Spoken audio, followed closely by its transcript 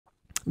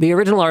The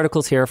original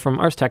articles here from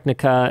Ars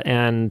Technica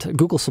and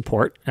Google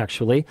support,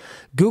 actually.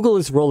 Google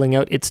is rolling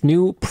out its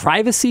new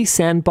Privacy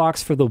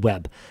Sandbox for the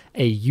web,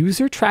 a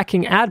user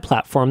tracking ad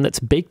platform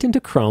that's baked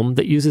into Chrome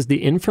that uses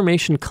the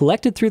information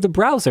collected through the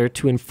browser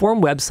to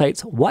inform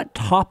websites what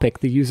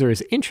topic the user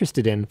is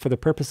interested in for the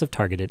purpose of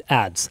targeted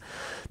ads.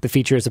 The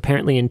feature is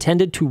apparently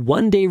intended to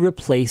one day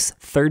replace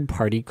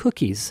third-party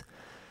cookies.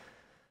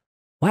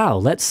 Wow,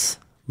 let's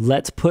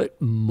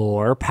put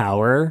more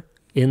power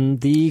in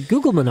the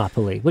Google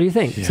monopoly. What do you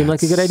think? Yeah, Seem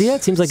like a good idea?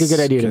 It seems like a good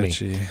idea to me.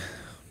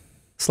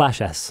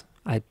 /S.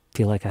 I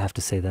feel like I have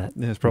to say that.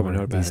 Yeah, it's probably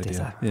not a bad these days.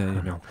 idea. I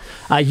don't know.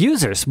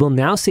 Users will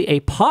now see a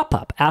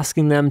pop-up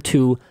asking them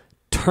to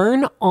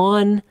turn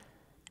on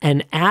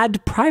an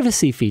ad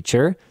privacy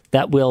feature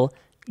that will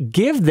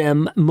give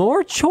them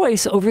more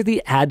choice over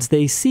the ads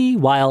they see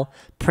while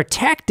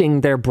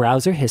protecting their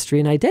browser history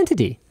and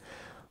identity.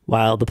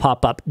 While the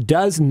pop-up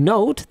does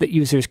note that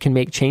users can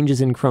make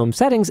changes in Chrome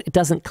settings, it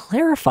doesn't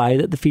clarify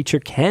that the feature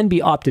can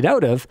be opted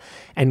out of,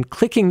 and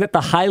clicking that the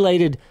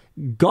highlighted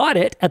 "got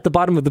it" at the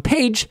bottom of the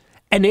page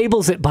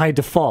enables it by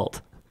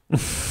default.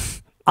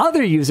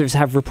 Other users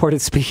have reported,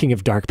 speaking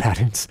of dark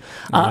patterns,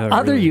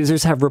 other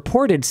users have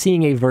reported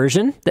seeing a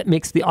version that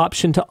makes the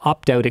option to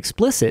opt out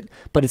explicit,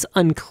 but it's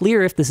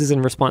unclear if this is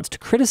in response to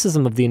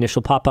criticism of the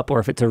initial pop-up or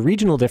if it's a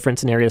regional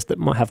difference in areas that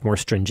have more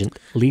stringent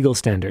legal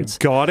standards.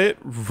 Got it?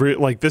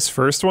 Like this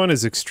first one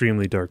is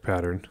extremely dark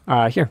pattern.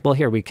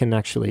 Here we can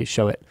actually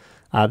show it.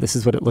 This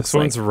is what it looks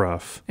like. This one's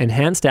rough.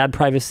 Enhanced ad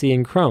privacy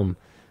in Chrome.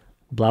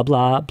 Blah,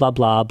 blah, blah,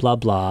 blah, blah,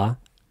 blah.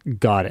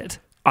 Got it.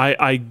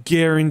 I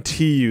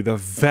guarantee you the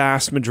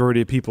vast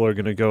majority of people are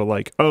going to go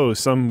like, oh,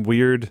 some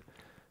weird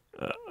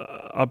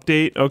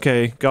update.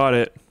 Okay, got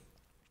it.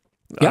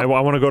 Yep. I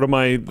want to go to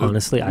my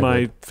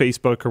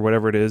Facebook or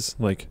whatever it is.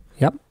 Like,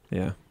 yep.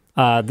 Yeah.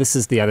 This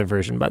is the other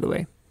version, by the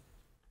way.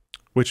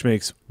 Which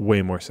makes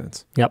way more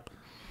sense. Yep.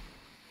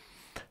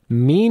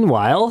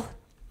 Meanwhile,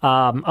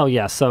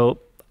 so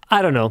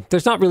I don't know.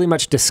 There's not really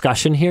much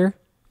discussion here.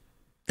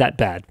 That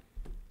bad.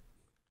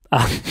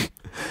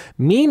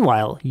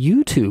 Meanwhile,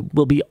 YouTube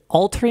will be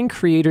altering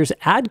creators'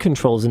 ad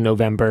controls in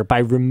November by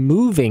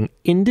removing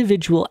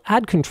individual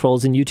ad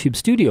controls in YouTube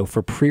Studio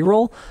for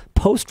pre-roll,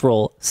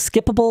 post-roll,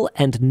 skippable,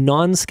 and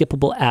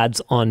non-skippable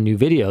ads on new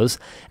videos,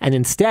 and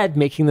instead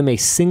making them a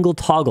single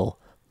toggle,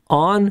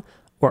 on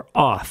or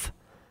off.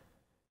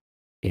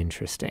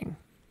 Interesting.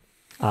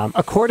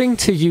 According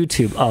to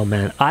YouTube, oh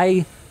man,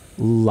 I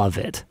love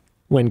it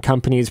when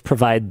companies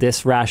provide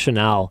this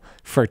rationale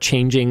for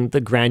changing the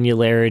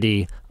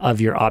granularity of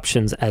your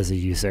options as a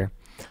user.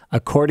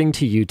 According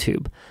to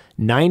YouTube,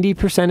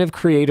 90% of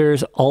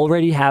creators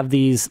already have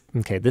these.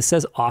 Okay, this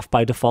says off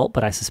by default,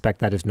 but I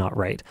suspect that is not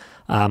right.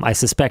 I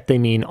suspect they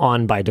mean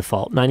on by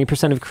default.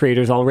 90% of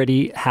creators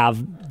already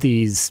have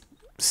these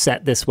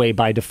set this way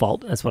by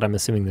default. That's what I'm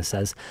assuming this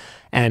says.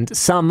 And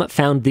some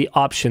found the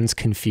options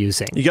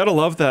confusing. You gotta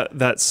love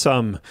that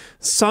some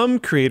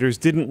creators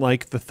didn't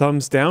like the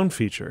thumbs down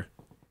feature.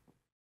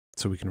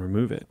 So we can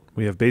remove it.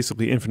 We have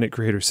basically infinite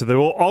creators. So there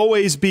will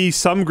always be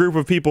some group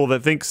of people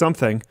that think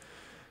something,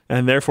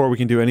 and therefore we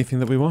can do anything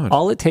that we want.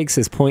 All it takes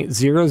is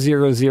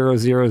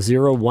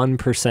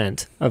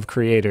 0.00001% of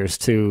creators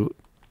to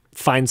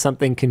find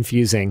something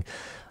confusing.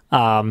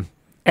 And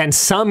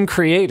some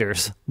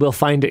creators will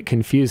find it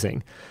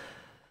confusing.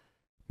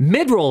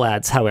 Mid-roll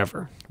ads,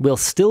 however, will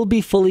still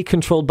be fully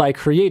controlled by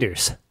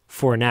creators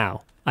for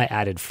now. I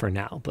added for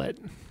now, but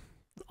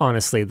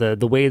honestly,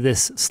 the way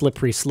this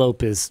slippery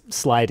slope is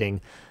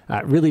sliding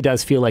really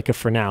does feel like a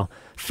for now.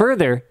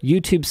 Further,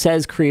 YouTube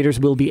says creators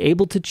will be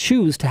able to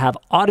choose to have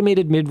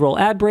automated mid-roll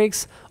ad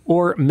breaks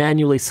or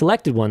manually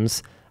selected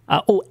ones.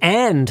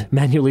 And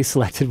manually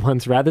selected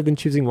ones rather than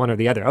choosing one or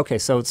the other. Okay,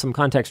 so some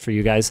context for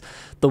you guys.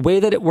 The way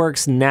that it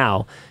works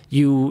now,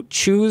 you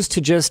choose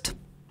to just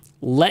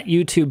let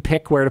YouTube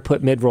pick where to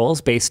put mid-rolls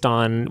based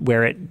on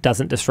where it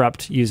doesn't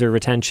disrupt user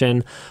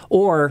retention,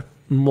 or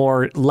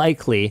more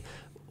likely,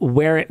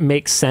 where it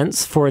makes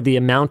sense for the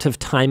amount of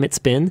time it's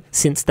been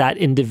since that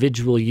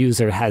individual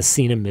user has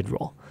seen a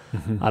mid-roll.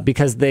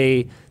 Because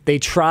they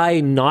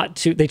try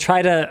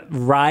to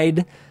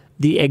ride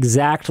the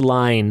exact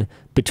line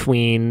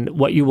between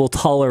what you will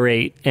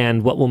tolerate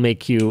and what will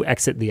make you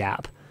exit the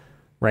app,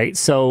 right?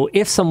 So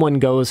if someone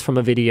goes from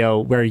a video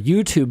where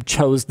YouTube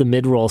chose the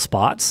mid-roll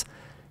spots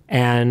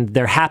and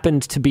there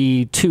happened to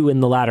be 2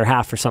 in the latter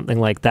half or something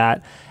like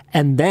that,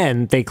 and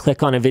then they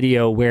click on a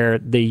video where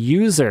the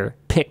user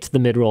picked the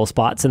mid-roll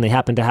spots and they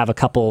happen to have a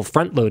couple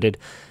front-loaded,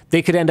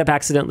 they could end up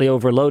accidentally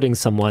overloading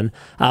someone.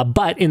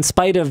 But in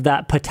spite of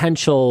that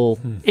potential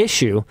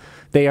issue,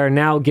 they are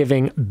now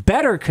giving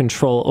better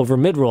control over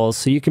mid-rolls.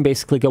 So you can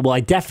basically go, well, I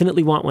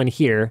definitely want one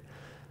here,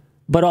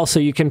 but also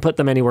you can put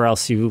them anywhere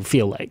else you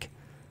feel like.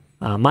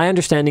 My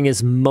understanding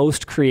is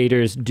most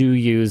creators do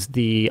use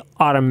the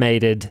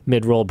automated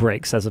mid-roll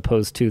breaks as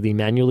opposed to the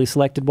manually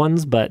selected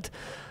ones, but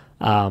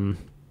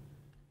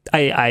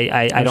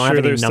I I'm don't sure have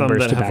any there's some numbers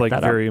that to have back like that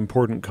up. very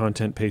important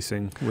content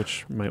pacing,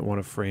 which might want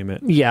to frame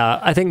it. Yeah,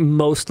 I think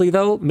mostly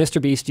though,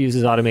 Mr. Beast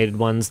uses automated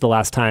ones the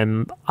last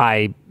time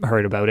I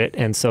heard about it,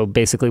 and so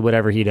basically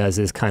whatever he does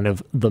is kind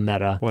of the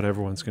meta. What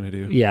everyone's going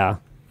to do. Yeah.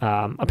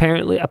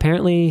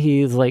 Apparently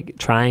he's like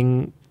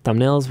trying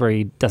thumbnails where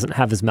he doesn't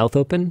have his mouth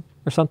open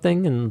or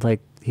something, and like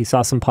he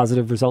saw some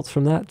positive results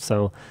from that.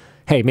 So,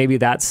 hey, maybe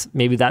that's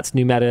new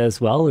meta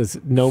as well. Is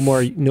no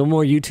more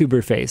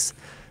YouTuber face,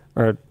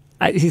 or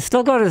he's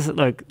still got his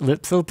like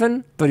lips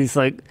open, but he's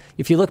like,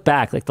 if you look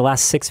back, like the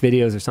last 6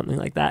 videos or something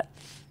like that,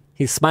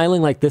 he's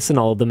smiling like this in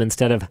all of them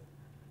instead of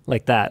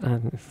like that.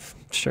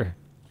 Sure.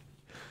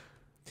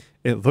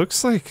 It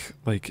looks like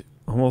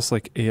almost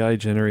like AI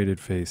generated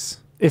face.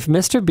 If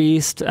Mr.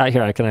 Beast,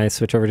 here, can I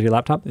switch over to your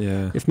laptop?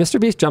 Yeah. If Mr.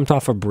 Beast jumped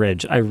off a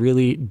bridge, I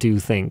really do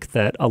think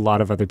that a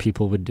lot of other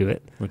people would do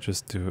it. We'll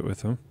just do it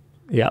with him.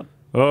 Yep.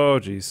 Oh,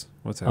 geez.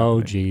 What's happening?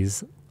 Oh,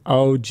 geez.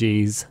 Oh,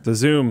 geez. The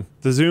Zoom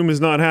is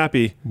not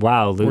happy.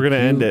 Wow, Luke. We're going to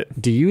end it.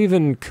 Do you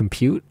even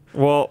compute?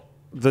 Well,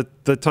 the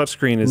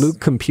touchscreen is... Luke,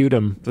 compute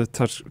him. The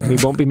touch... We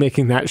won't be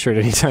making that shirt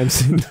anytime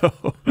soon.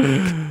 No.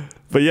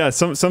 But yeah,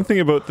 something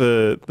about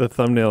the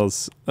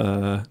thumbnails...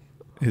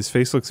 his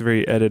face looks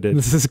very edited.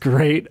 This is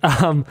great.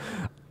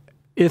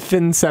 If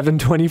in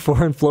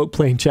 724 in float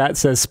plane chat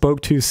says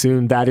spoke too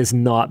soon, that is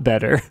not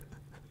better.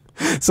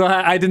 So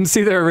I didn't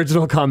see their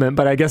original comment,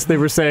 but I guess they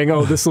were saying,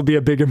 oh, this will be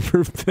a big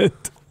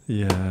improvement.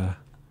 Yeah.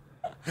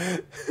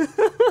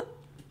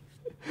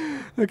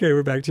 Okay,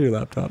 we're back to your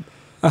laptop.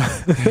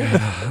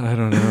 I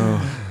don't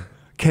know.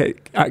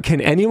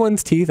 Can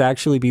anyone's teeth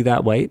actually be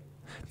that white?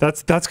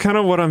 That's kind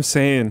of what I'm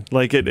saying.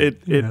 Like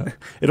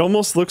it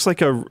almost looks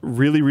like a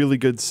really, really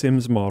good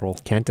Sims model.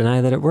 Can't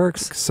deny that it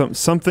works.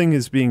 Something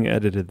is being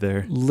edited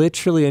there.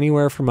 Literally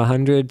anywhere from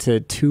 100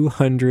 to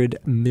 200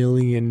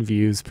 million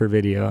views per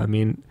video. I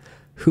mean,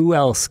 who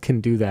else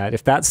can do that?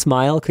 If that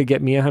smile could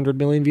get me 100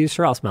 million views,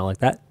 sure, I'll smile like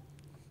that.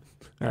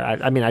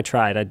 I mean, I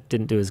tried. I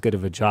didn't do as good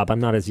of a job. I'm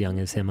not as young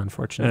as him,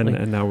 unfortunately.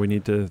 And now we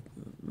need to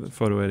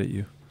photo edit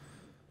you.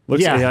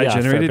 Looks Yeah, AI yeah,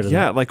 generated. fair bit of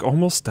Yeah, that. like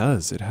almost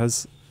does. It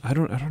has. I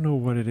don't know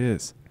what it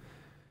is.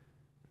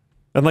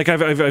 And like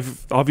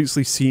I've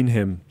obviously seen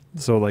him,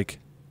 so like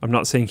I'm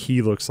not saying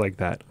he looks like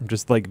that. I'm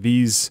just like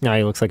these. No,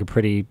 he looks like a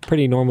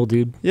pretty normal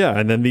dude. Yeah,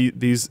 and then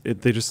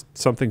they just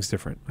something's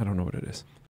different. I don't know what it is.